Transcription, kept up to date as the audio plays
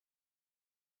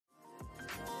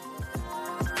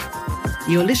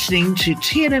You're listening to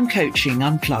TNM Coaching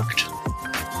Unplugged.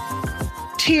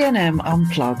 TNM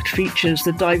Unplugged features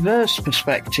the diverse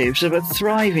perspectives of a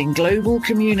thriving global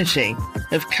community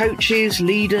of coaches,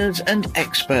 leaders, and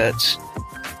experts.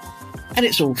 And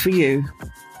it's all for you.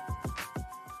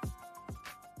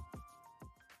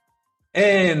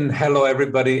 And hello,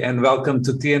 everybody, and welcome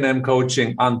to TNM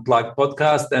Coaching Unplugged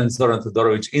podcast and Zoran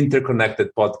Todorovic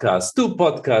Interconnected podcast. Two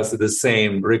podcasts at the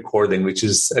same recording, which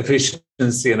is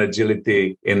efficiency and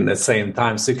agility in the same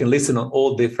time. So you can listen on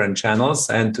all different channels.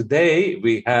 And today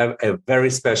we have a very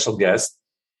special guest.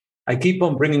 I keep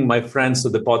on bringing my friends to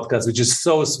the podcast, which is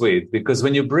so sweet, because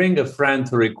when you bring a friend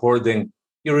to recording,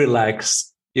 you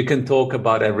relax, you can talk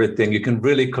about everything, you can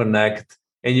really connect.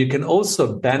 And you can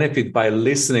also benefit by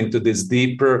listening to these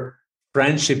deeper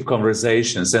friendship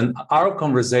conversations. And our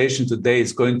conversation today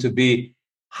is going to be,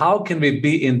 how can we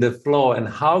be in the flow and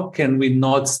how can we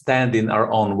not stand in our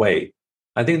own way?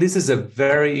 I think this is a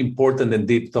very important and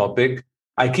deep topic.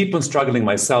 I keep on struggling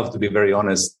myself, to be very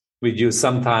honest with you.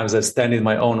 Sometimes I stand in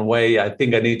my own way. I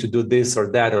think I need to do this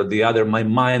or that or the other. My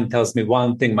mind tells me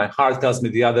one thing, my heart tells me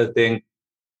the other thing,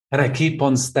 and I keep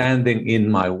on standing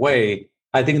in my way.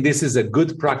 I think this is a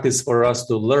good practice for us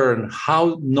to learn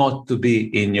how not to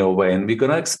be in your way. And we're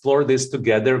going to explore this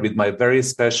together with my very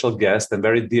special guest and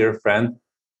very dear friend,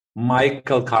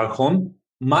 Michael Carhon.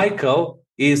 Michael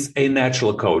is a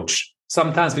natural coach.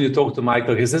 Sometimes when you talk to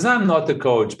Michael, he says, I'm not a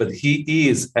coach, but he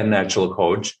is a natural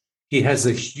coach. He has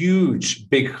a huge,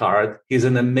 big heart. He's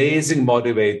an amazing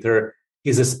motivator.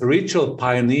 He's a spiritual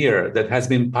pioneer that has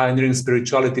been pioneering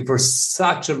spirituality for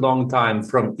such a long time,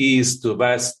 from east to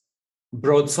west.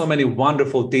 Brought so many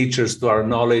wonderful teachers to our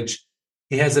knowledge.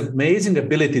 He has amazing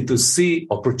ability to see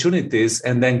opportunities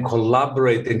and then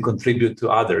collaborate and contribute to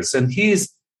others. And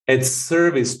he's at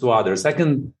service to others. I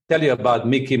can tell you about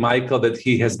Mickey Michael that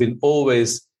he has been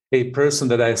always a person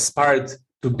that I aspired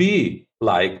to be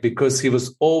like, because he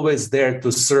was always there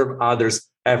to serve others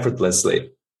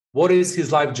effortlessly. What is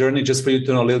his life journey? Just for you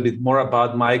to know a little bit more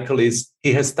about Michael, is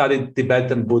he has studied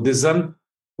Tibetan Buddhism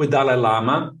with Dalai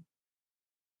Lama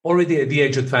already at the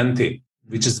age of 20,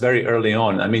 which is very early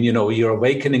on. I mean, you're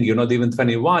awakening, you're not even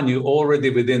 21, you're already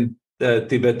within the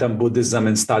Tibetan Buddhism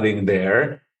and studying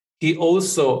there. He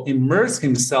also immersed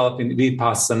himself in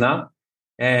Vipassana,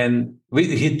 and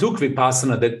he took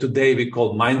Vipassana, that today we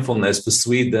call mindfulness, to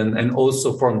Sweden, and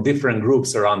also formed different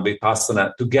groups around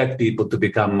Vipassana to get people to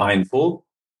become mindful.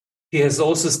 He has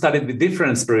also studied with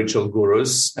different spiritual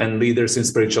gurus and leaders in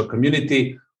spiritual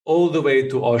community, all the way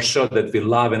to Osho, that we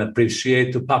love and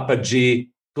appreciate, to Papaji,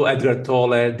 to Edgar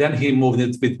Tolle. Then he moved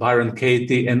it with Byron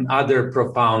Katie and other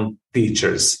profound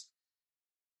teachers.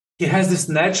 He has this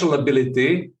natural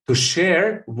ability to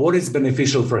share what is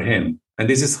beneficial for him. And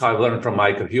this is how I learned from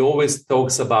Michael. He always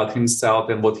talks about himself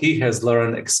and what he has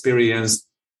learned, experienced,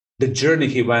 the journey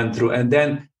he went through, and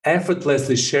then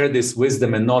effortlessly share this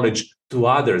wisdom and knowledge to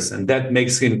others. And that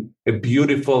makes him a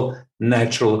beautiful,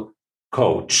 natural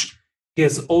coach. He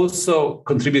has also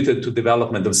contributed to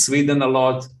development of Sweden a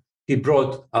lot. He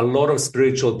brought a lot of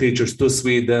spiritual teachers to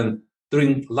Sweden.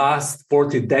 During last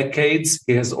 40 decades,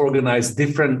 he has organized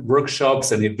different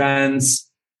workshops and events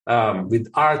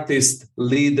with artists,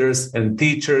 leaders, and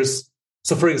teachers.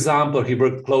 So, for example, he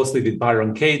worked closely with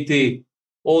Byron Katie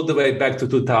all the way back to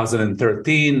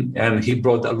 2013, and he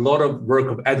brought a lot of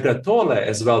work of Edgar Tolle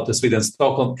as well to Sweden,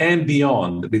 Stockholm, and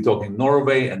beyond. We're talking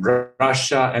Norway and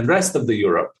Russia and rest of the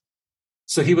Europe.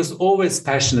 So he was always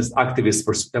passionate activist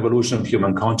for evolution of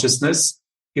human consciousness.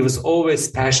 He was always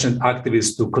passionate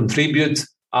activist to contribute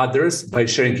others by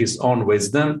sharing his own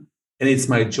wisdom. And it's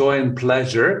my joy and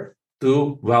pleasure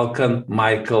to welcome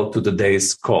Michael to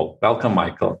today's call. Welcome,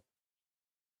 Michael.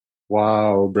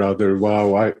 Wow, brother.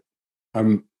 Wow.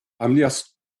 I'm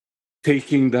just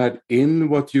taking that in,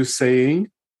 what you're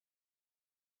saying,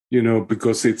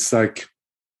 because it's like,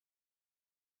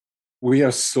 we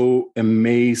are so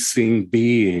amazing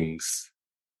beings.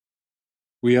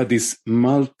 We are these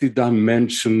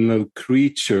multidimensional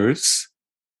creatures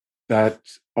that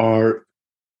are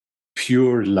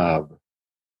pure love.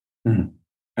 Mm.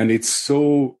 And it's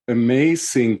so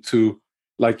amazing to,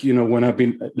 when I've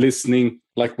been listening,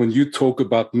 like when you talk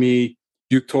about me,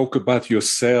 you talk about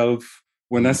yourself.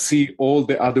 When I see all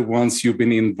the other ones you've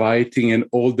been inviting and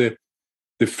all the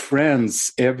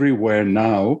friends everywhere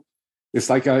now, it's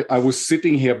like I was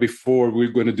sitting here before we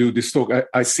were going to do this talk.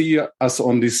 I see us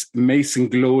on this amazing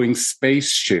glowing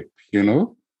spaceship,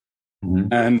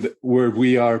 and where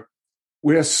we are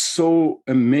so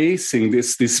amazing.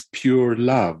 This pure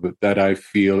love that I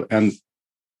feel. And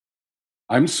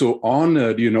I'm so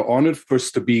honored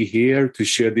first to be here, to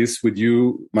share this with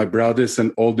you, my brothers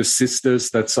and all the sisters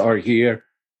that are here,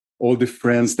 all the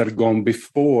friends that have gone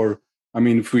before. I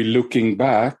mean, if we're looking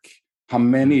back, how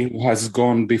many has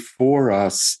gone before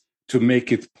us to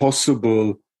make it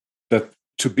possible that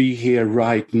to be here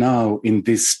right now in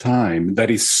this time that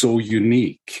is so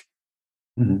unique.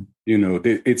 Mm-hmm. You know,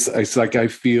 it's like I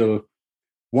feel,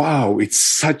 wow, it's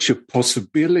such a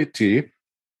possibility.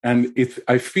 And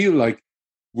I feel like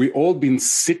we all been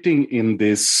sitting in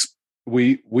this.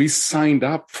 We signed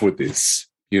up for this,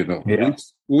 you know. Yeah.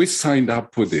 We signed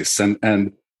up for this,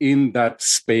 and in that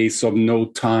space of no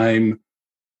time,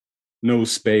 no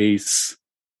space,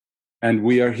 and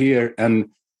we are here, and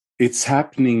it's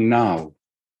happening now.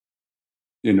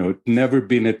 You know, never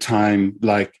been a time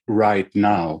like right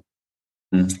now.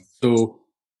 Mm-hmm. So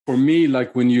for me,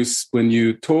 like when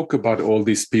you talk about all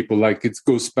these people, like it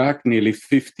goes back nearly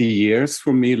 50 years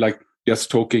for me, like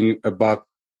just talking about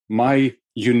my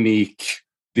unique,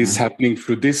 this happening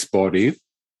through this body.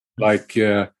 Like,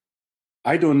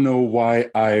 I don't know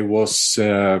why I was,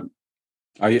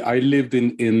 I lived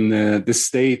in the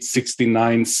States,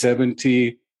 69,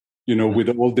 70, you know, with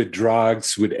all the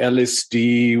drugs, with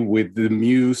LSD, with the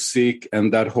music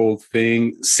and that whole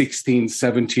thing, 16,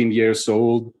 17 years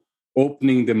old,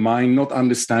 opening the mind, not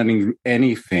understanding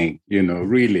anything, you know,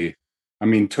 really. I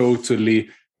mean, totally.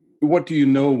 What do you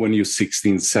know when you're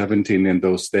 16, 17 in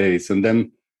those days? And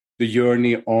then the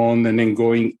journey on and then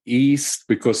going east,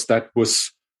 because that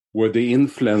was where the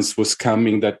influence was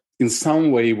coming, that in some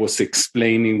way was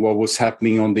explaining what was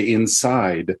happening on the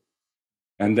inside.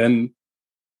 And then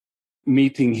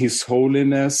meeting His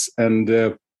Holiness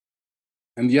and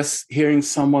yes, hearing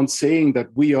someone saying that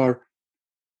we are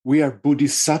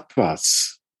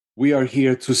bodhisattvas. We are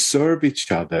here to serve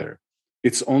each other.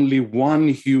 It's only one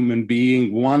human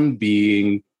being, one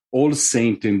being, all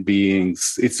sentient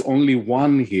beings. It's only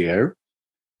one here,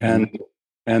 and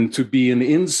to be an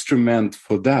instrument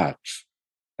for that.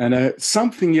 And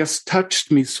something just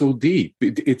touched me so deep.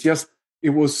 It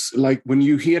was like when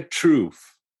you hear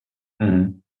truth.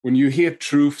 Mm-hmm. When you hear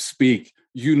truth speak,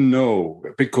 you know,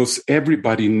 because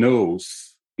everybody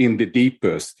knows in the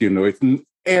deepest, you know,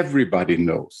 everybody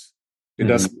knows. It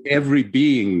does. Every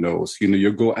being knows, you know,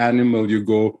 you go animal, you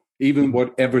go even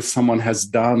whatever someone has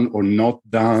done or not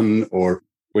done, or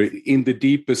in the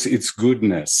deepest, it's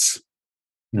goodness.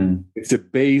 It's a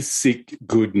basic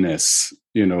goodness,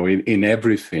 you know, in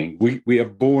everything. We are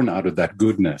born out of that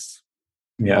goodness,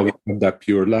 out of that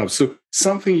pure love. So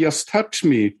something just touched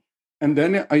me. And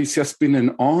then it's just been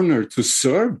an honor to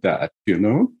serve that, you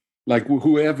know, like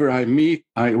whoever I meet,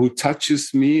 who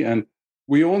touches me. And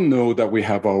we all know that we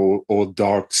have our all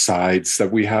dark sides,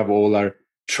 that we have all our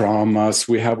traumas,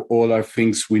 we have all our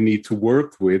things we need to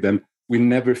work with, and we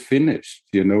never finished,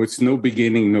 you know, it's no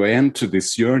beginning, no end to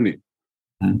this journey.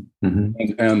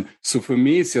 Mm-hmm. And so for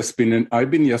me, it's just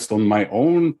I've been just on my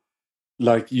own,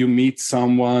 like you meet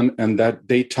someone and that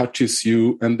they touches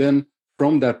you, and then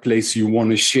from that place, you want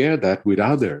to share that with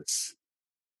others.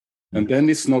 And then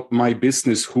it's not my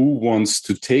business who wants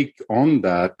to take on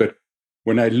that. But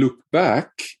when I look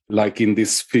back, like in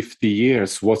this 50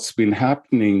 years, what's been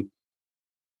happening,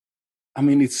 I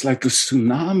mean, it's like a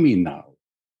tsunami now.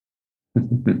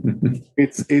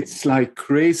 It's like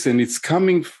crazy, and it's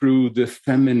coming through the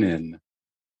feminine.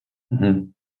 Mm-hmm.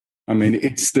 I mean,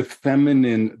 it's the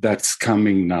feminine that's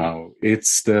coming now.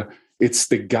 It's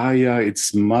the Gaia,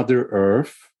 it's Mother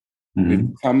Earth. Mm-hmm.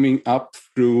 It's coming up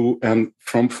through and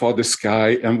from Father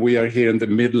Sky, and we are here in the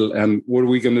middle. And what are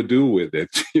we going to do with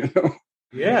it? You know?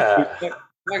 Yeah.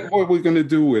 Like what are we going to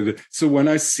do with it? So when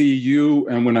I see you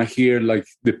and when I hear like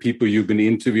the people you've been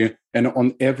interviewing, and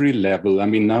on every level, I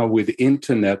mean, now with the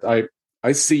internet,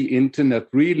 I see internet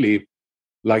really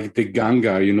like the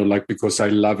Ganga, you know, like because I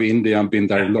love India, I've been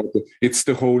there a lot. It's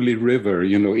the holy river,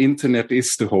 you know, internet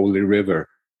is the holy river.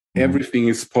 Mm-hmm. Everything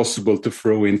is possible to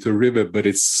throw into a river, but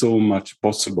it's so much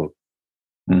possible.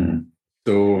 Mm-hmm.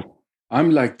 So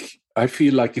I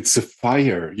feel like it's a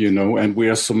fire, you know, and we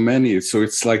are so many. So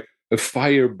it's like a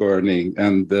fire burning,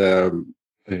 and,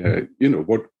 you know,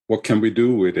 what can we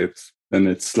do with it? And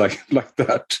it's like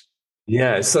that.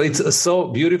 Yeah, so it's so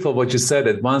beautiful what you said.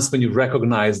 At once, when you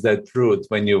recognize that truth,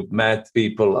 when you met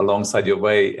people alongside your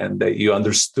way, and that you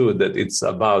understood that it's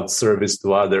about service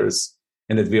to others,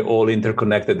 and that we're all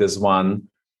interconnected as one,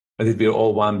 and that we're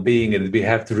all one being, and that we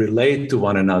have to relate to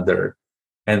one another,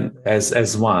 and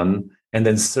as one, and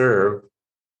then serve.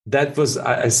 That was,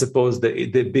 I suppose,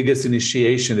 the biggest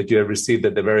initiation that you have received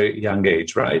at a very young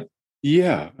age, right?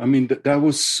 Yeah, I mean that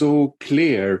was so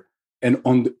clear. And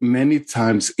on many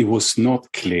times it was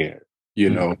not clear, you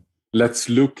know, let's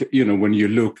look, when you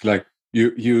look like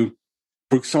you,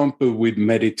 for example, with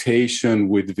meditation,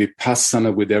 with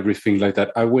Vipassana, with everything like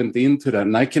that, I went into that,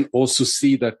 and I can also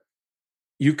see that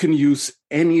you can use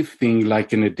anything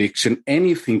like an addiction.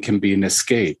 Anything can be an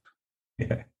escape.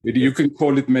 Yeah. You can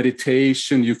call it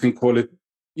meditation, you can call it,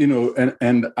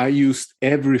 and I used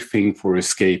everything for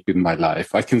escape in my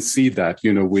life. I can see that,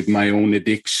 with my own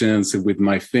addictions and with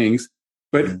my things.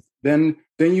 But then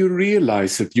you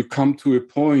realize that you come to a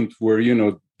point where,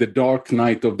 the dark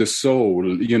night of the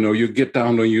soul, you get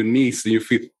down on your knees and you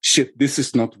feel, shit, this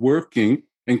is not working.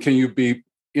 And can you be,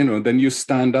 then you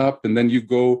stand up and then you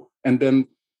go, and then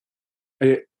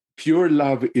pure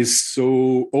love is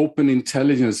so, open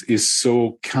intelligence is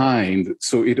so kind.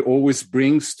 So it always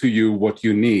brings to you what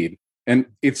you need. And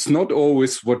it's not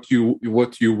always what you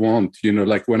want,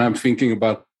 like when I'm thinking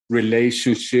about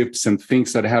relationships and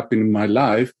things that happen in my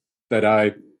life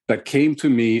that came to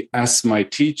me as my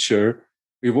teacher.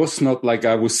 It was not like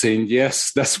I was saying,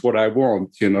 yes, that's what I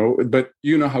want, but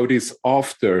you know how it is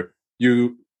after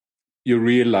you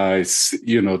realize,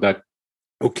 that,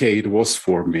 okay, it was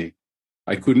for me.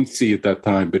 I couldn't see it that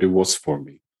time, but it was for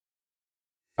me.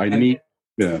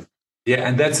 Yeah,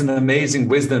 and that's an amazing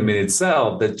wisdom in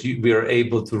itself, that we are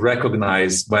able to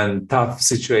recognize when tough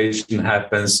situation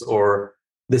happens or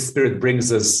the Spirit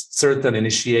brings us certain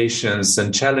initiations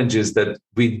and challenges, that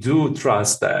we do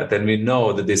trust that, and we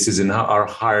know that this is in our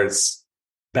heart's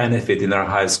benefit, in our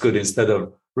highest good, instead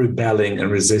of rebelling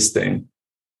and resisting.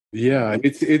 Yeah,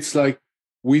 it's like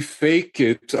we fake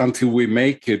it until we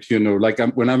make it, like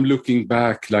when I'm looking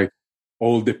back, like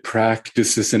all the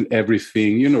practices and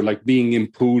everything, like being in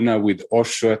Pune with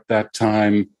Osho at that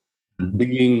time,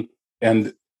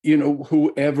 and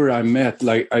whoever I met,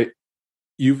 like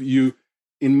you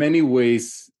in many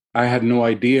ways, I had no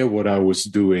idea what I was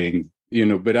doing,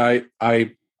 but I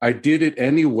did it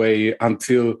anyway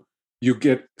until you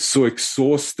get so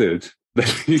exhausted that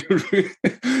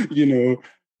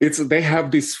they have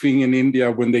this thing in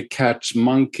India when they catch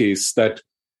monkeys that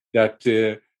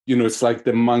it's like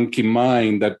the monkey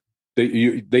mind, that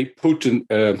they put in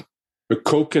a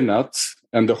coconut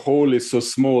and the hole is so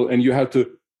small, and you have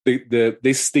to.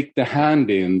 They stick the hand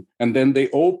in, and then they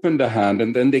open the hand,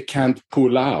 and then they can't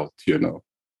pull out,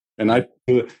 And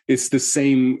it's the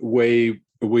same way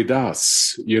with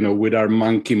us, with our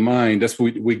monkey mind. That's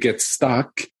we get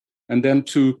stuck, and then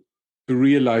to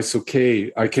realize,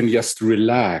 okay, I can just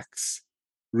relax.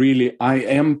 Really, I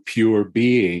am pure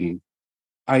being.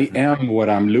 I am what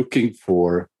I'm looking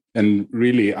for, and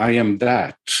really, I am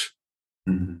that.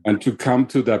 Mm-hmm. And to come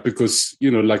to that, because,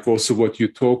 like also what you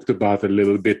talked about a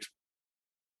little bit,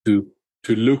 to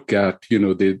look at,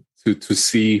 to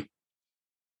see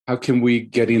how can we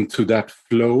get into that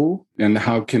flow, and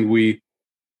how can we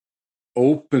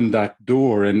open that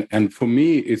door. And for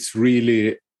me, it's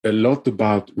really a lot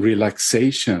about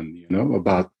relaxation,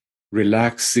 about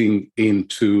relaxing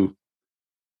into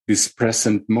this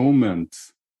present moment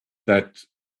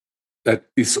that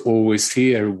is always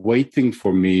here, waiting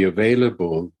for me,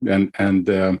 available.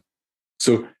 And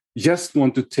so just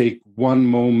want to take one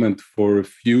moment for a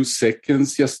few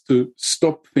seconds just to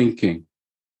stop thinking.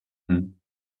 Mm.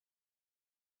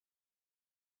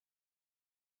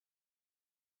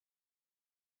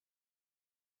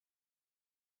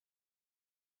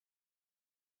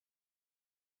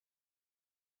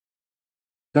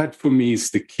 That for me is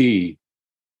the key.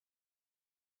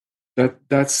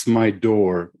 That's my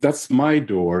door. That's my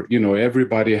door.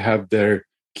 Everybody have their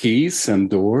keys and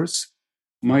doors.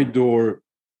 My door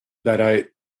that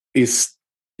is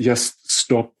just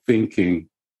stop thinking.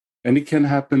 And it can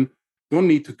happen. Don't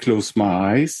need to close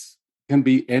my eyes. It can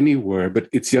be anywhere, but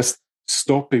it's just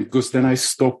stopping, because then I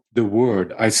stop the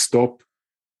word. I stop.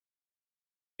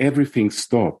 Everything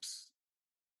stops.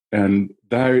 And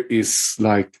there is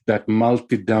like that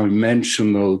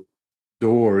multidimensional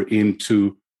door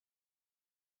into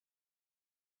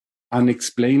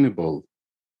unexplainable.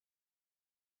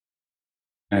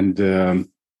 And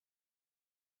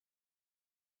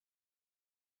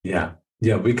yeah,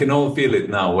 we can all feel it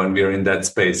now when we are in that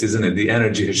space, isn't it? The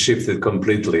energy has shifted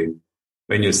completely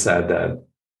when you said that,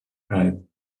 right?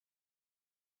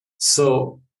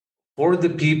 So for the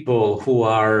people who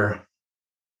are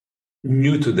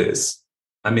new to this,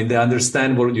 I mean, they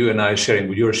understand what you and I are sharing,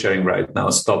 what you're sharing right now,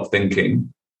 stop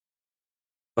thinking.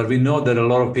 But we know that a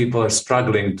lot of people are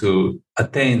struggling to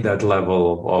attain that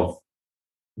level of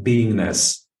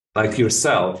beingness, like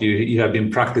yourself. You have been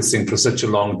practicing for such a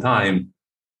long time,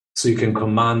 so you can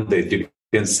command it. You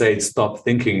can say, stop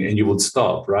thinking, and you would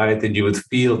stop, right? And you would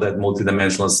feel that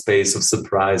multidimensional space of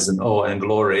surprise and awe and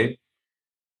glory.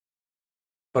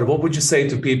 But what would you say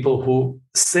to people who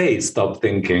say stop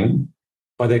thinking,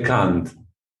 but they can't?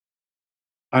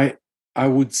 I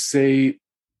would say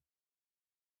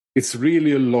it's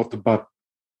really a lot about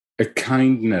a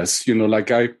kindness.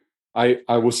 Like I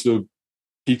was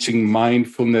teaching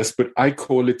mindfulness, but I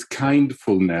call it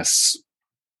kindfulness.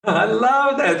 I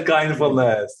love that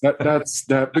kindfulness. That's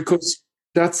because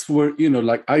that's where,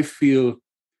 like I feel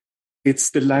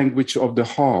it's the language of the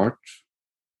heart.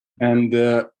 And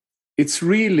it's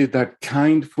really that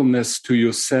kindfulness to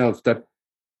yourself, that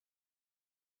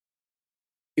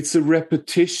it's a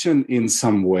repetition in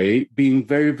some way, being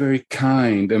very, very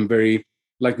kind and very,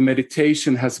 like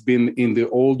meditation has been in the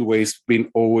old ways, been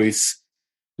always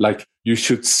like you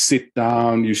should sit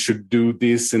down, you should do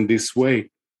this in this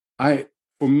way.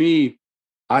 For me,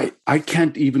 I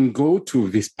can't even go to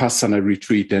Vipassana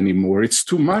retreat anymore. It's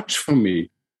too much for me.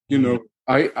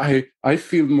 I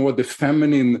feel more the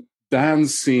feminine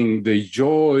dancing, the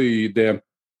joy,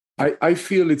 I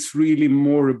feel it's really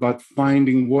more about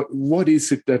finding what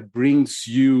is it that brings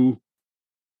you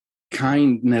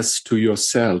kindness to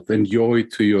yourself and joy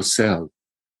to yourself,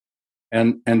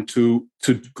 and to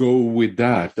go with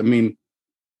that. I mean,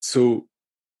 so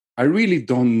I really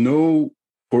don't know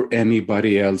for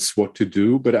anybody else what to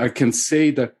do, but I can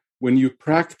say that when you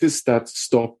practice that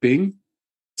stopping,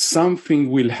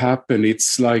 something will happen.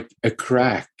 It's like a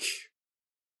crack.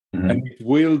 Mm-hmm. And it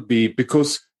will be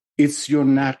because it's your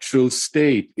natural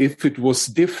state. If it was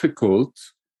difficult,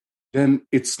 then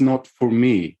it's not for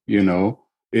me,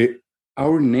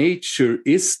 Our nature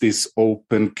is this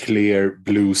open, clear,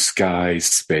 blue sky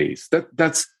space.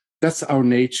 That's our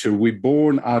nature. We're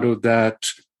born out of that.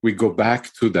 We go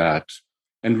back to that.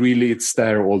 And really, it's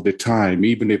there all the time.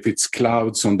 Even if it's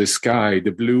clouds on the sky,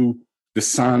 the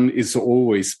sun is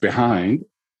always behind.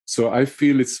 So I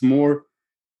feel it's more,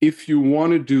 if you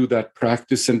want to do that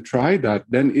practice and try that,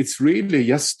 then it's really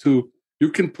just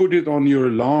you can put it on your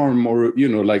alarm or,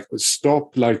 like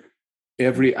stop like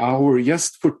every hour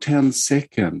just for 10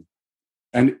 seconds.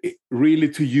 And really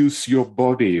to use your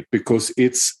body, because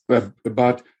it's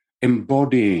about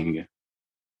embodying.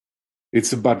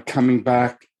 It's about coming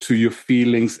back to your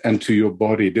feelings and to your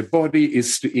body. The body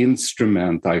is the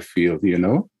instrument, I feel,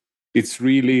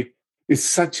 It's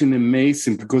such an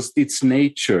amazing, because it's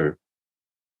nature.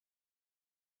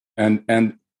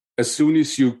 And as soon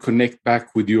as you connect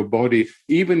back with your body,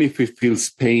 even if it feels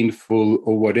painful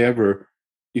or whatever,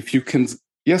 if you can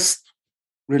just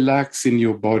relax in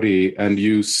your body and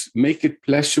make it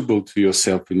pleasurable to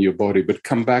yourself in your body, but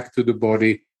come back to the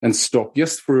body and stop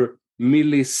just for a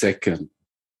millisecond.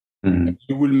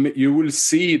 Mm-hmm. You will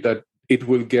see that it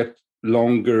will get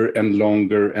longer and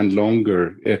longer and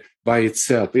longer by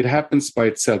itself. It happens by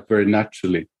itself very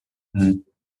naturally. Mm-hmm.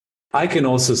 I can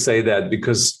also say that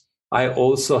because I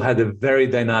also had a very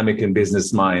dynamic and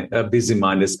busy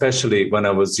mind, especially when I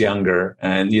was younger.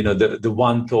 And, the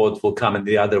one thought will come and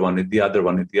the other one, and the other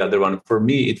one, and the other one. For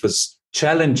me, it was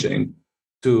challenging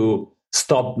to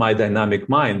stop my dynamic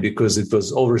mind because it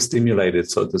was overstimulated,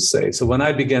 so to say. So when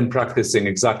I began practicing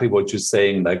exactly what you're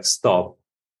saying, like stop,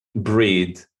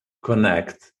 breathe,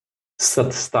 connect,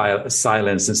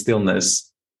 silence and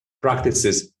stillness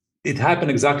practices, it happened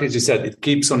exactly as you said. It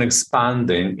keeps on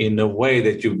expanding in a way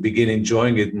that you begin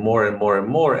enjoying it more and more and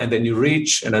more. And then you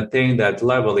reach and attain that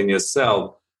level in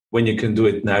yourself when you can do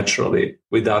it naturally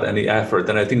without any effort.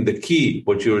 And I think the key,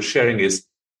 what you're sharing, is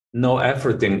no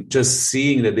efforting, just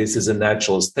seeing that this is a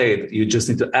natural state. You just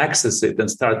need to access it and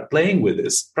start playing with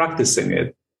this, practicing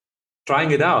it,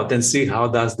 trying it out, and see how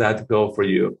does that go for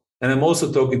you. And I'm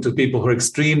also talking to people who are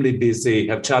extremely busy,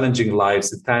 have challenging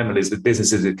lives, with families, with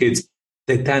businesses, with kids.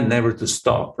 They tend never to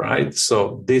stop, right?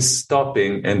 So this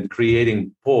stopping and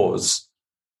creating pause,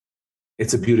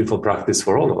 it's a beautiful practice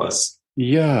for all of us.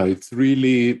 Yeah, it's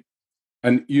really,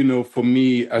 and for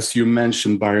me, as you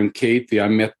mentioned, Byron Katie, I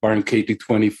met Byron Katie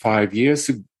 25 years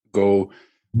ago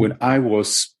when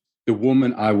the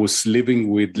woman I was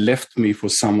living with left me for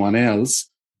someone else.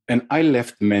 And I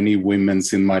left many women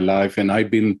in my life, and I've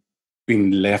been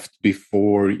left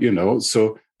before,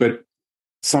 but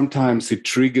sometimes it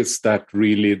triggers that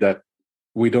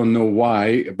we don't know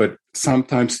why, but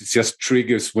sometimes it just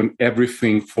triggers when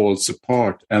everything falls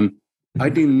apart. And I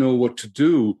didn't know what to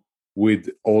do with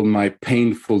all my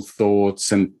painful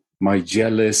thoughts and my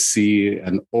jealousy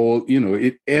and all,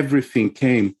 everything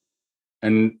came.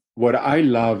 And what I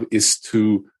love is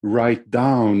to write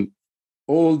down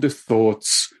all the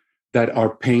thoughts that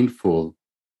are painful.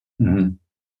 Mm-hmm.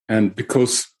 And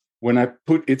because when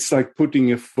it's like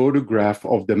putting a photograph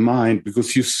of the mind,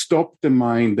 because you stop the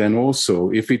mind then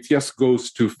also. If it just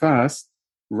goes too fast,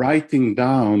 writing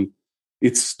down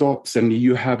it stops and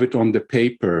you have it on the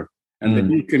paper. And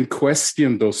then you can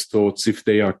question those thoughts if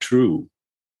they are true.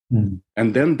 And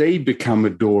then they become a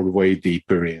doorway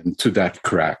deeper into that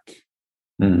crack.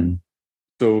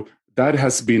 So that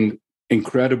has been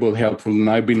incredible helpful. And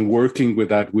I've been working with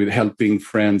that, with helping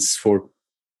friends for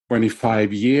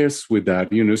 25 years with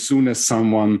that. You know, as soon as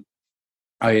someone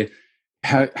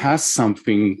has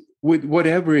something with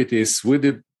whatever it is,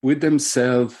 with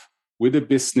themselves, with a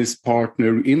business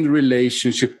partner, in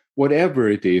relationship, whatever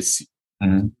it is,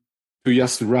 to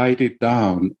just write it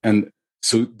down. And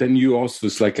so then you also,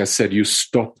 like I said, you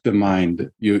stop the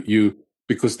mind. You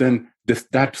because then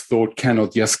that thought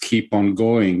cannot just keep on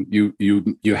going.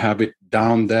 You have it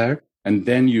down there, and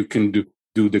then you can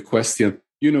do the question.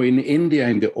 You know, in India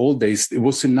in the old days, it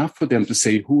was enough for them to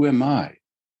say, "Who am I?"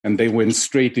 And they went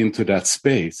straight into that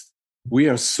space. We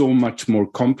are so much more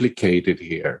complicated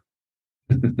here.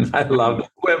 I love it.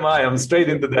 Who am I? I'm straight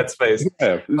into that space.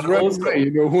 Yeah, it's right. Also,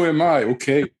 you know, who am I?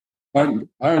 Okay. I'm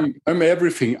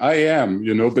everything. I am,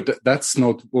 you know, but that's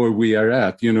not where we are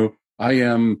at. You know, I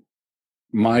am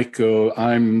Michael.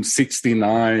 I'm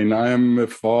 69. I am a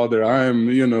father. I'm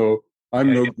no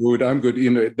good. I'm good. You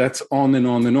know, that's on and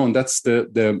on and on. That's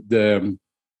the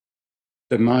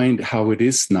mind, how it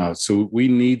is now. So we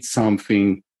need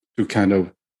something to kind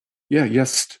of,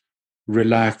 just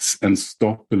relax and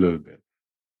stop a little bit.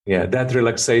 Yeah, that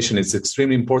relaxation is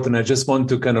extremely important. I just want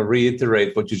to kind of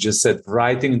reiterate what you just said,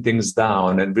 writing things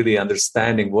down and really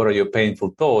understanding what are your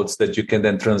painful thoughts that you can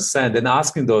then transcend, and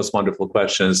asking those wonderful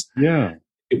questions. Yeah.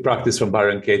 You practice from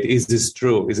Byron Katie. Is this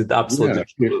true? Is it absolutely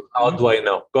true? How do I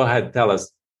know? Go ahead, tell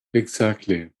us.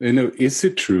 Exactly. You know, is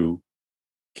it true?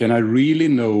 Can I really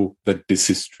know that this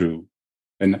is true?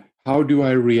 And how do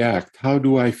I react? How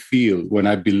do I feel when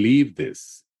I believe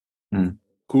this?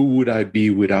 Who would I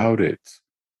be without it?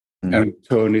 And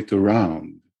turn it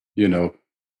around, you know,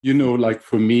 like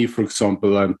for me, for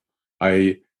example,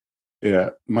 my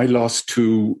last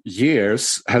 2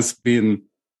 years has been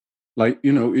like,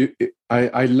 you know,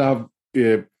 I love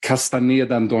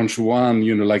Castaneda and Don Juan,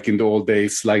 you know, like in the old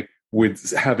days, like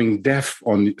with having death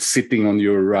sitting on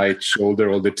your right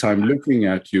shoulder all the time, looking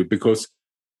at you, because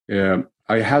I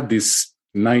had this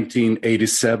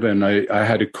 1987, I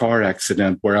had a car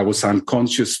accident where I was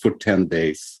unconscious for 10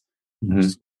 days.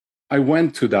 I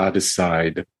went to the other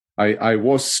side. I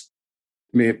was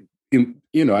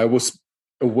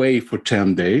away for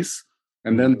 10 days.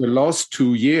 And then the last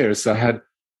 2 years, I had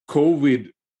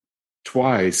COVID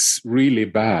twice, really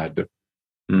bad.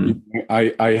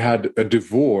 I had a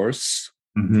divorce,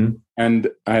 and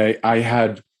I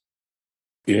had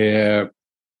a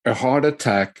heart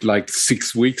attack like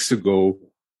 6 weeks ago.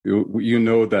 You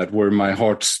know that, where my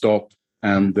heart stopped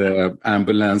and the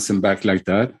ambulance and back like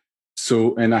that.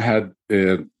 So, and I had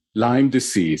Lyme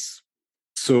disease.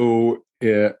 So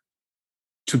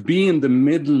to be in the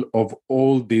middle of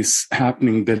all this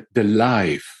happening, the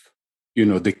life, you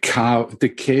know, the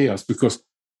chaos, because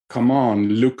come on,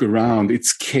 look around,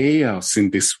 it's chaos in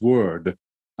this world.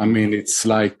 I mean, it's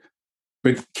like,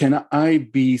 but can I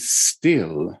be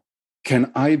still?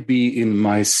 Can I be in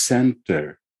my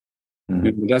center?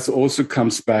 And that also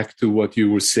comes back to what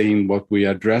you were saying, what we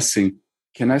are addressing.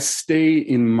 Can I stay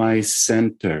in my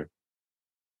center?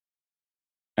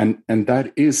 And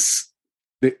that is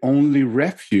the only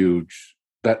refuge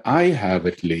that I have,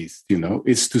 at least, you know,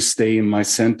 is to stay in my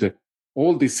center.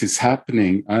 All this is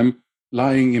happening. I'm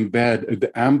lying in bed.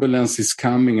 The ambulance is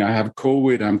coming. I have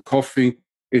COVID. I'm coughing.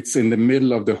 It's in the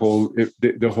middle of the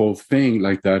whole thing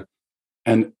like that.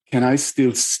 And can I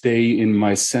still stay in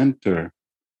my center?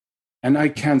 And I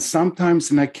can sometimes,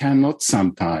 and I cannot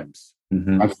sometimes.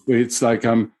 It's like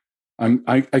I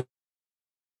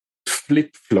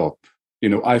flip-flop, you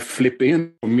know, I flip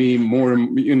in. For me, more,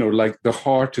 you know, like the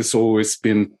heart has always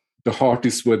been, the heart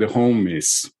is where the home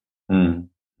is.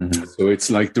 So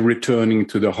it's like the returning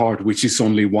to the heart, which is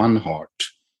only one heart.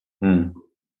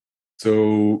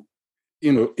 So,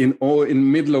 you know,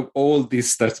 in middle of all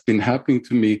this that's been happening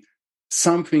to me,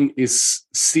 something is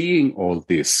seeing all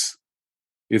this.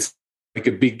 It's like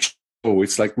a big show.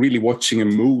 It's like really watching a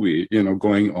movie, you know,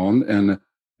 going on. And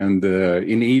in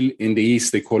the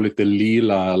East, they call it the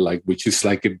Leela, like, which is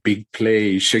like a big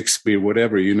play, Shakespeare,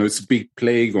 whatever, you know, it's a big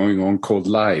play going on called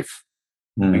life.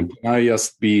 And can I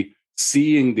just be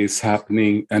seeing this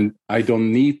happening, and I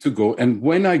don't need to go. And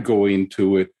when I go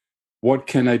into it, what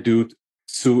can I do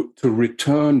to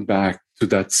return back to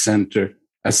that center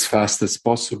as fast as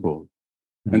possible?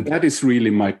 And that is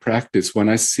really my practice. When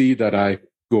I see that I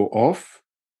go off,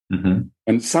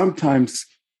 and sometimes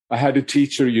I had a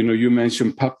teacher, you know, you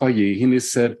mentioned Papaji, and he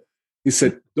said, he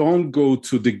said, don't go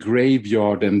to the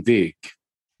graveyard and dig.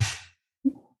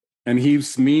 And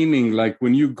he's meaning like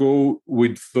when you go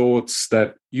with thoughts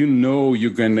that you know you're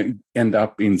going to end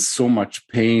up in so much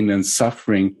pain and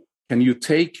suffering, can you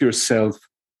take yourself,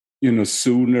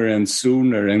 sooner and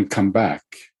sooner and come back?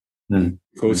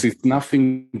 Because it's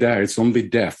nothing there. It's only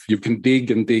death. You can dig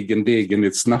and dig and dig, and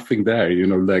it's nothing there.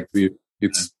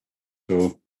 It's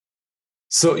so.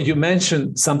 So you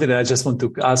mentioned something that I just want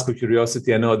to ask for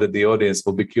curiosity. I know that the audience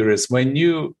will be curious. When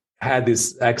you had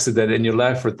this accident and you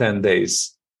left for 10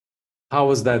 days, how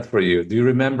was that for you? Do you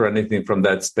remember anything from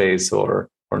that space or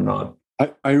not?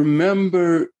 I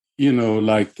remember,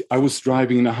 I was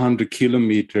driving 100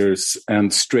 kilometers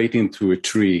and straight into a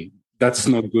tree. That's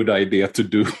not a good idea to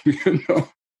do,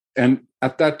 And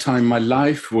at that time, my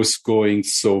life was going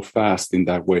so fast in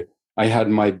that way. I had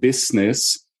my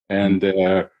business and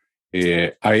I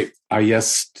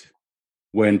just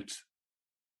went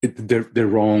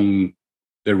the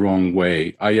wrong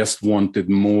way. I just wanted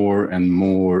more and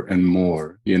more and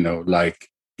more,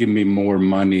 give me more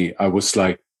money. I was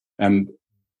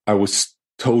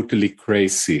totally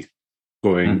crazy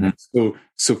going.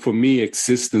 So for me,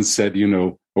 existence said,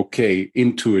 okay,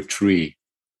 into a tree.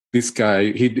 This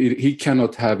guy, he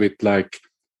cannot have it like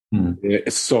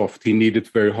soft. He needed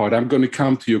it very hard. I'm going to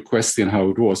come to your question how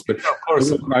it was, but of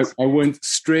course. I went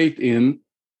straight in.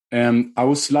 And I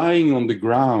was lying on the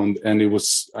ground, and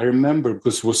I remember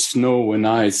because it was snow and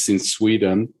ice in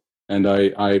Sweden, and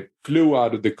I flew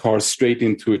out of the car straight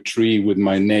into a tree with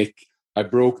my neck. I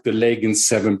broke the leg in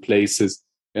 7 places,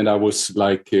 and I was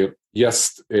like, I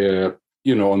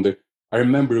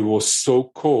remember it was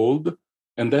so cold,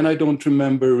 and then I don't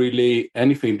remember really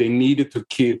anything. They needed to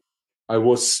kill. I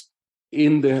was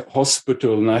in the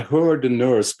hospital, and I heard the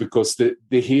nurse, because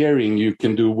the hearing you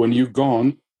can do when you're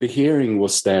gone, the hearing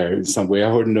was there in some way. I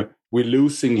heard, we're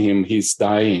losing him. He's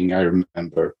dying, I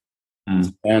remember.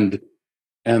 And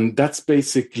that's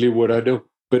basically what I do.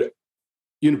 But,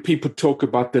 people talk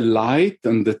about the light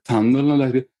and the tunnel.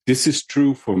 And like this is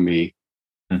true for me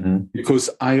because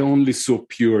I only saw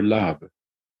pure love.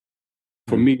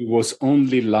 For me, it was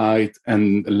only light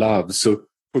and love. So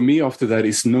for me, after that,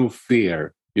 is no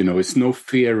fear. It's no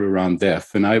fear around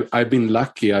death. And I've been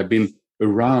lucky. I've been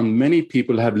around. Many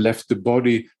people have left the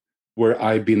body where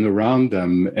I've been around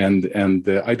them, and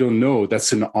I don't know.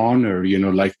 That's an honor,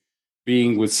 like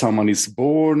being with someone is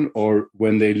born or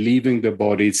when they're leaving the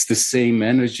body. It's the same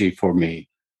energy for me,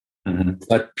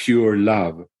 that pure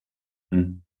love,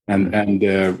 and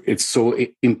it's so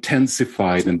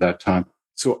intensified in that time.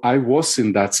 So I was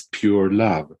in that pure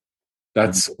love.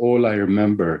 That's all I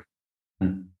remember.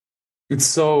 It's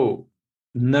so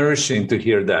nourishing to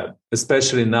hear that,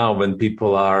 especially now when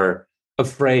people are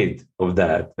afraid of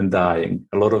that and dying.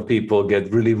 A lot of people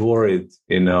get really worried,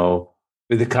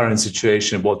 with the current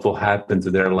situation, what will happen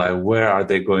to their life, where are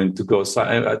they going to go? So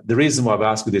the reason why I've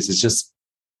asked you this is just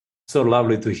so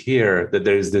lovely to hear that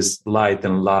there is this light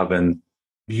and love and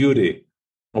beauty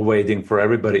awaiting for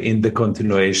everybody in the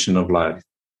continuation of life.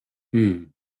 And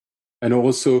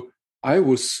also, I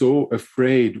was so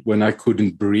afraid when I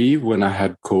couldn't breathe, when I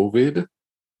had COVID.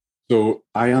 So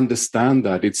I understand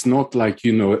that. It's not like,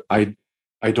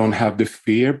 I don't have the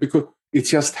fear, because it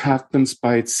just happens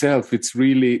by itself. It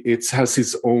has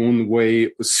its own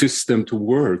system to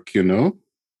work, And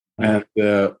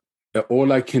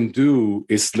all I can do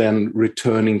is then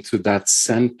returning to that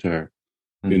center,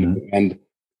 and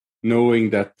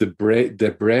knowing that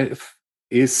the breath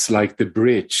is like the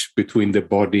bridge between the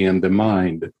body and the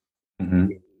mind.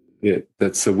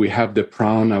 So we have the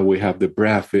prana, we have the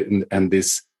breath, and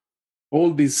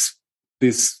all these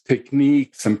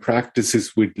techniques and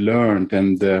practices we've learned,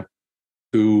 and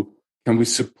can we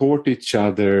support each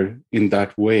other in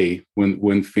that way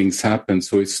when things happen?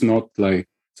 So it's not like,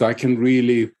 so I can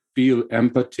really feel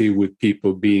empathy with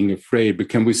people being afraid, but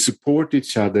can we support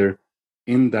each other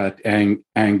in that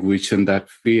anguish and that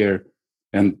fear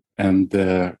and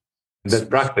that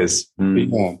practice?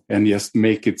 Yeah, and just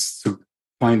make it so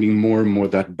finding more and more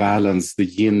that balance, the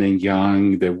yin and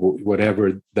yang, the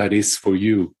whatever that is for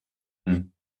you.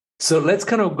 So let's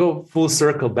kind of go full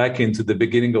circle back into the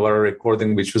beginning of our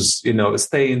recording, which was,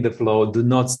 stay in the flow, do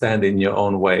not stand in your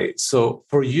own way. So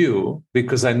for you,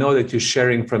 because I know that you're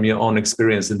sharing from your own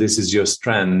experience and this is your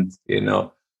strength,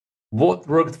 what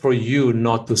worked for you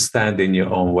not to stand in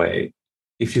your own way?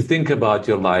 If you think about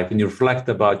your life and you reflect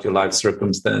about your life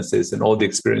circumstances and all the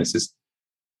experiences,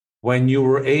 when you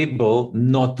were able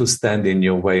not to stand in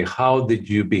your way, how did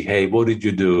you behave? What did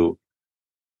you do?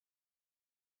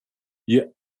 Yeah.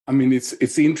 I mean,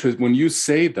 it's interesting when you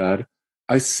say that.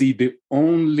 I see the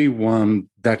only one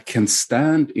that can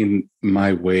stand in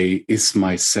my way is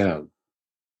myself.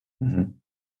 Mm-hmm.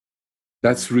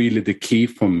 That's really the key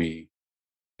for me,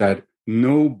 that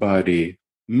nobody,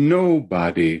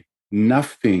 nothing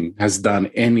has done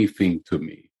anything to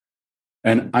me.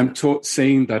 And I'm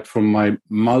saying that from my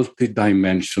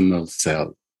multidimensional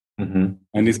self. Mm-hmm.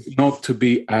 And it's not to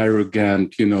be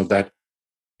arrogant, that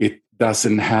it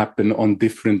doesn't happen on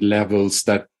different levels,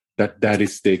 that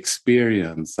is the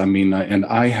experience. I mean, and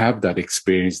I have that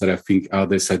experience that I think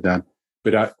others have done,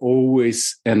 but I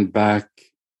always end back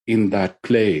in that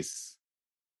place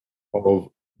of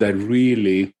that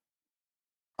really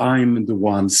I'm the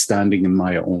one standing in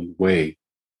my own way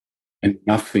and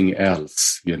nothing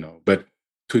else, but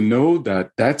to know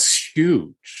that, that's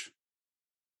huge.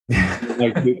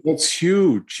 Like that's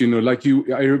huge, like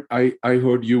I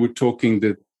heard you were talking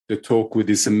the talk with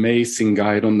this amazing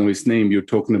guy, I don't know his name,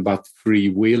 you're talking about free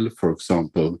will, for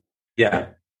example. Yeah.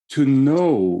 To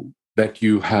know that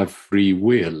you have free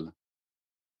will,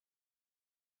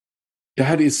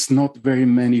 that is not very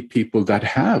many people that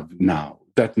have now,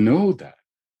 that know that.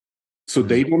 So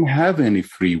they don't have any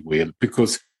free will,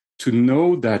 because to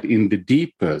know that in the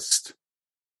deepest,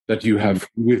 that you have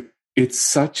free will, it's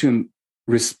such a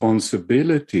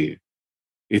responsibility.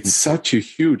 It's such a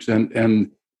huge,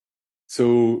 and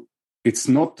so it's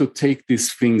not to take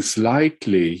these things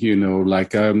lightly,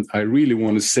 like I really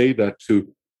want to say that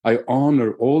I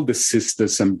honor all the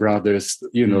sisters and brothers,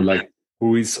 like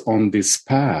who is on this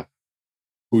path,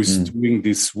 who's doing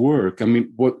this work. I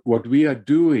mean, what we are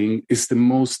doing is the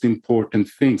most important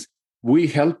things. We're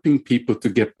helping people to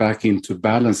get back into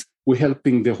balance. We're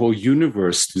helping the whole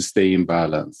universe to stay in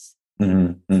balance.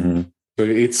 Mm-hmm. Mm-hmm. So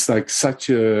it's like such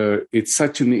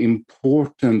an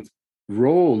important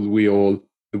role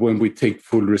when we take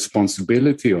full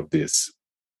responsibility of this.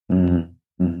 Mm-hmm.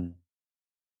 Mm-hmm.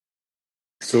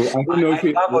 So I don't know.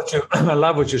 I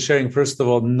love what you're sharing. First of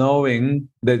all, knowing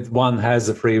that one has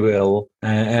a free will,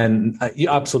 and I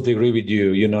absolutely agree with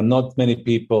you. Not many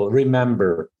people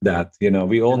remember that.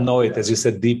 We all know it, as you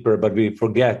said, deeper, but we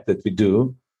forget that we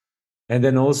do. And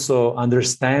then also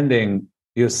understanding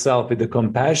yourself with the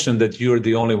compassion that you're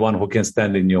the only one who can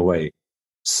stand in your way.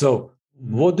 So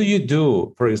what do you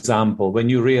do, for example, when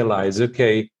you realize,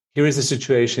 okay, here is a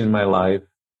situation in my life,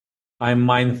 I'm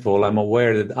mindful, I'm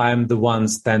aware that I'm the one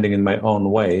standing in my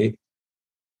own way.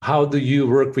 How do you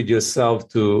work with yourself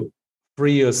to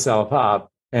free yourself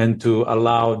up and to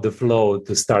allow the flow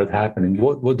to start happening?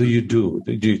 What do you do?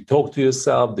 Do you talk to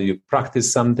yourself? Do you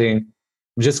practice something?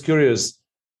 I'm just curious,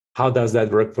 how does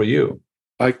that work for you?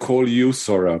 I call you,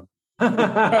 Sora. Like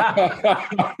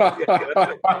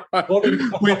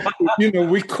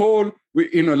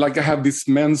I have this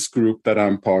men's group that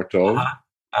I'm part of,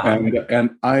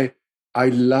 and I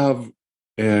love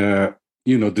the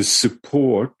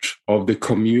support of the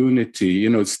community.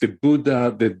 It's the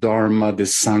Buddha, the Dharma, the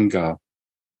Sangha,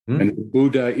 and the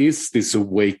Buddha is this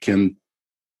awakened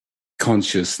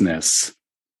consciousness.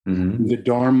 Mm-hmm. The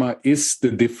Dharma is the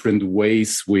different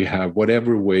ways we have,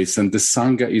 whatever ways, and the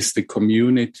Sangha is the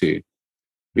community.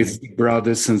 It's the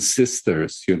brothers and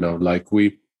sisters, like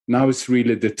now it's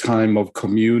really the time of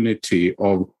community,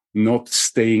 of not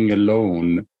staying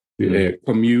alone,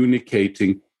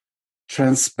 communicating,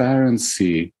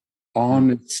 transparency,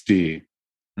 honesty,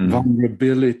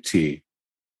 vulnerability,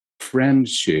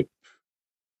 friendship.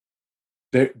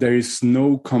 There is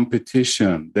no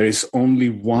competition. There is only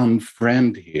one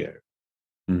friend here,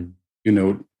 and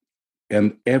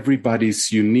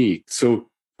everybody's unique. So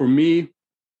for me,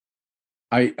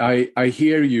 I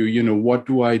hear you, what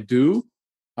do I do?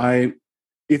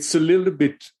 It's a little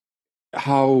bit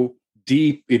how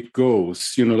deep it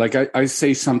goes, like I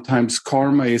say sometimes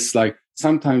karma is like,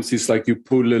 sometimes it's like you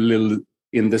pull a little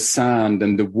in the sand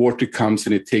and the water comes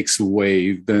and it takes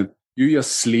away. Then you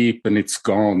just sleep and it's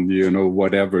gone,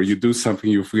 whatever. You do something,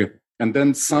 you forget. And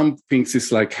then some things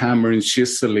is like hammer and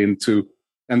chisel into,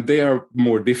 and they are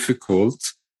more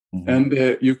difficult. Mm-hmm. And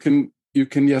you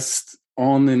can just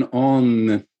on and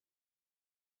on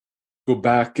go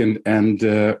back and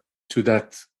to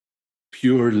that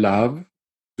pure love,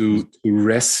 to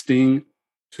resting,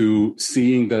 to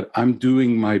seeing that I'm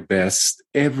doing my best.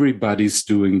 Everybody's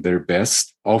doing their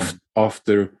best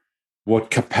after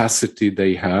what capacity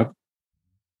they have.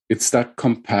 It's that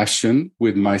compassion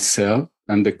with myself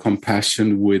and the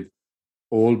compassion with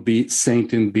all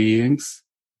sentient beings.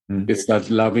 Mm-hmm. It's that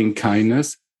loving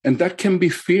kindness. And that can be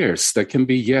fierce. That can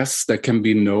be yes. That can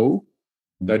be no.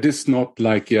 That is not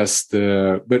like just,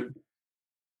 but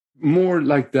more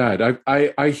like that.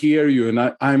 I hear you, and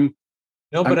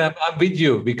No, but I'm with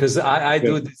you because I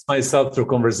do this myself through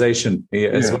conversation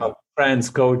as well. Friends,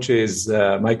 coaches,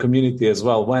 my community as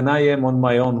well. When I am on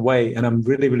my own way and I'm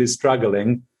really, really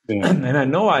struggling, and I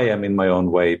know I am in my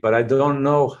own way, but I don't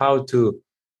know how to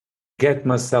get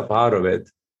myself out of it.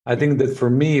 I think that for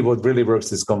me, what really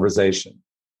works is conversation.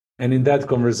 And in that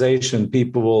conversation,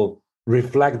 people will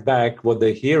reflect back what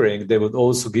they're hearing. They would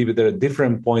also give you their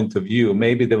different point of view.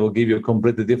 Maybe they will give you a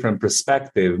completely different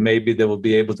perspective. Maybe they will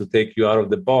be able to take you out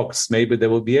of the box. Maybe they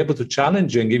will be able to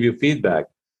challenge you and give you feedback.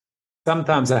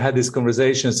 Sometimes I had these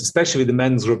conversations, especially the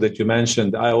men's group that you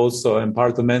mentioned. I also am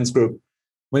part of the men's group.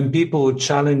 When people would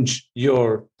challenge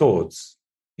your thoughts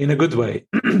in a good way,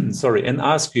 and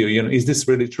ask you, is this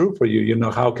really true for you?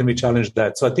 How can we challenge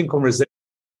that? So I think conversation,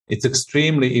 it's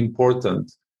extremely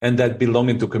important. And that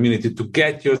belonging to community to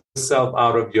get yourself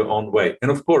out of your own way. And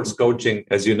of course, coaching,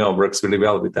 as you know, works really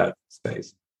well with that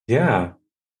space. Yeah.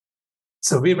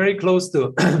 So we're very close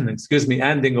to,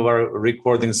 ending of our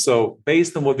recording. So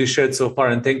based on what we shared so far,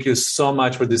 and thank you so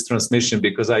much for this transmission,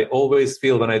 because I always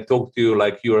feel when I talk to you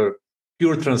like you're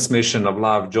pure transmission of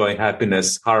love, joy,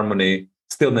 happiness, harmony,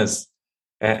 stillness,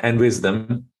 and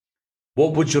wisdom.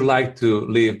 What would you like to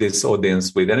leave this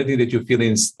audience with? Anything that you feel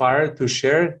inspired to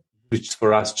share? Which is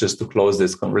for us just to close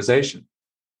this conversation.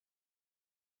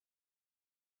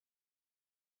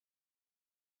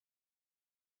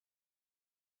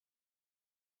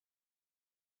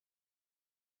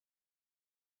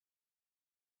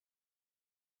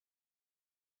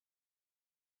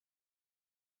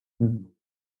 Mm-hmm.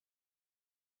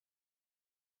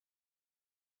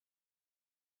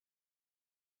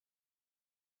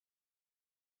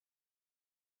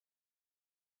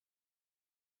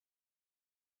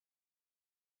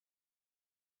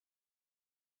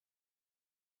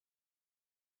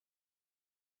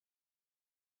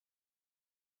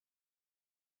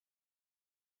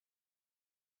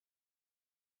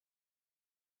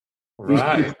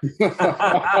 Right.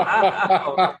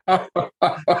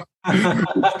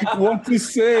 What to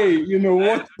say?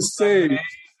 What to say?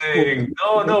 Amazing.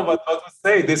 No, but what to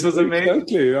say? This was amazing.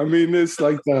 Exactly. I mean, it's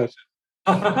like that.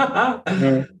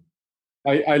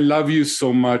 I love you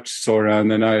so much,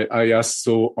 Soran, and I am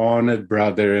so honored,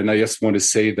 brother. And I just want to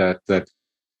say that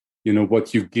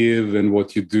what you give and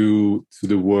what you do to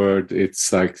the world,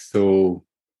 it's like so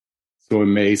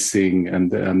amazing,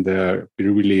 and we're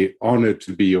really honored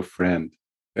to be your friend.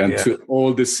 And to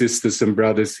all the sisters and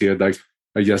brothers here, like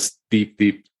I just deep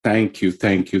thank you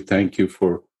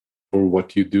for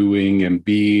what you're doing and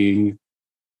being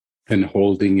and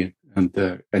holding it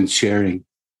and sharing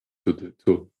to the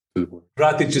world.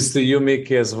 Gratitude to you,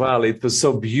 Mickey, as well. It was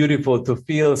so beautiful to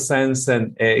feel, sense,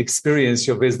 and experience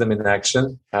your wisdom in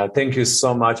action. Thank you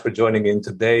so much for joining in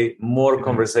today. More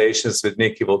conversations with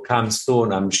Mickey will come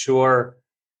soon, I'm sure.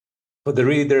 For the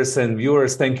readers and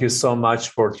viewers, thank you so much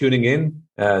for tuning in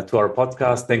to our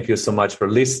podcast. Thank you so much for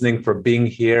listening, for being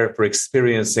here, for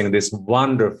experiencing this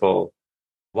wonderful,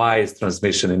 wise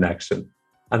transmission in action.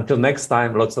 Until next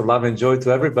time, lots of love and joy to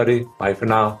everybody. Bye for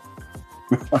now.